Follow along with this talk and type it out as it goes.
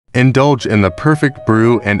Indulge in the perfect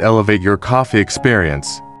brew and elevate your coffee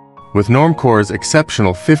experience with NORMCORE's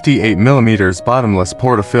exceptional 58mm Bottomless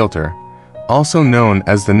Portafilter, also known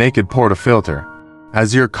as the Naked Portafilter.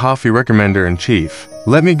 As your coffee recommender-in-chief,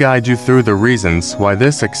 let me guide you through the reasons why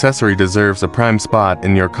this accessory deserves a prime spot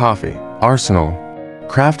in your coffee arsenal.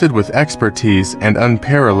 Crafted with expertise and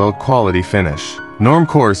unparalleled quality finish,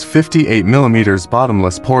 NORMCORE's 58mm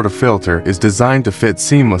Bottomless Portafilter is designed to fit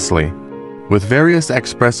seamlessly with various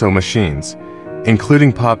espresso machines,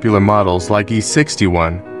 including popular models like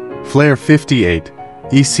E61, Flair 58,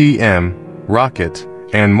 ECM, Rocket,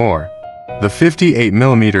 and more. The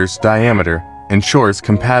 58mm diameter ensures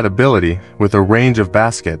compatibility with a range of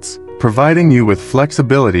baskets, providing you with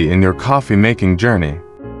flexibility in your coffee-making journey.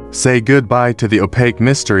 Say goodbye to the opaque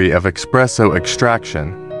mystery of espresso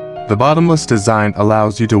extraction. The bottomless design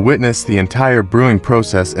allows you to witness the entire brewing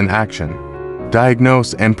process in action.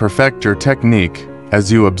 Diagnose and perfect your technique as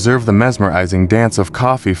you observe the mesmerizing dance of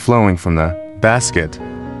coffee flowing from the basket.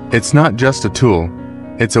 It's not just a tool,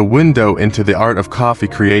 it's a window into the art of coffee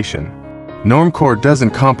creation. NORMCORE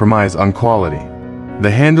doesn't compromise on quality. The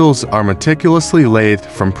handles are meticulously lathed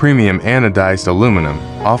from premium anodized aluminum,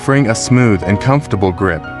 offering a smooth and comfortable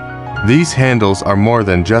grip. These handles are more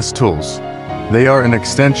than just tools. They are an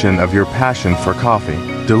extension of your passion for coffee,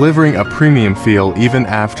 delivering a premium feel even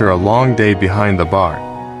after a long day behind the bar.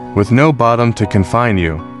 With no bottom to confine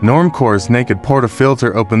you, NORMCORE's Naked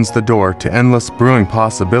Portafilter opens the door to endless brewing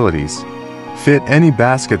possibilities. Fit any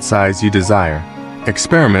basket size you desire,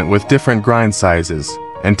 experiment with different grind sizes,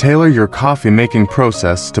 and tailor your coffee-making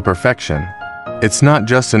process to perfection. It's not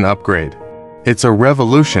just an upgrade. It's a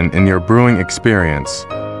revolution in your brewing experience.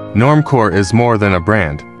 NORMCORE is more than a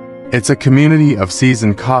brand. It's a community of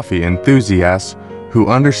seasoned coffee enthusiasts who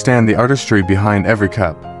understand the artistry behind every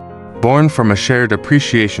cup. Born from a shared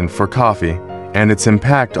appreciation for coffee and its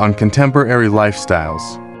impact on contemporary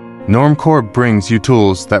lifestyles, NORMCORE brings you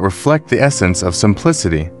tools that reflect the essence of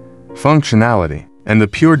simplicity, functionality, and the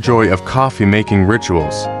pure joy of coffee-making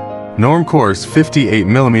rituals. NORMCORE's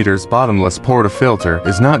 58mm Bottomless Portafilter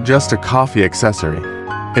is not just a coffee accessory.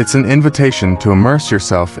 It's an invitation to immerse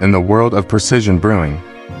yourself in the world of precision brewing.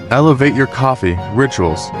 Elevate your coffee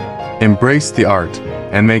rituals, embrace the art,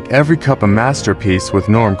 and make every cup a masterpiece with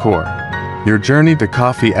NORMCORE. Your journey to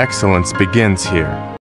coffee excellence begins here.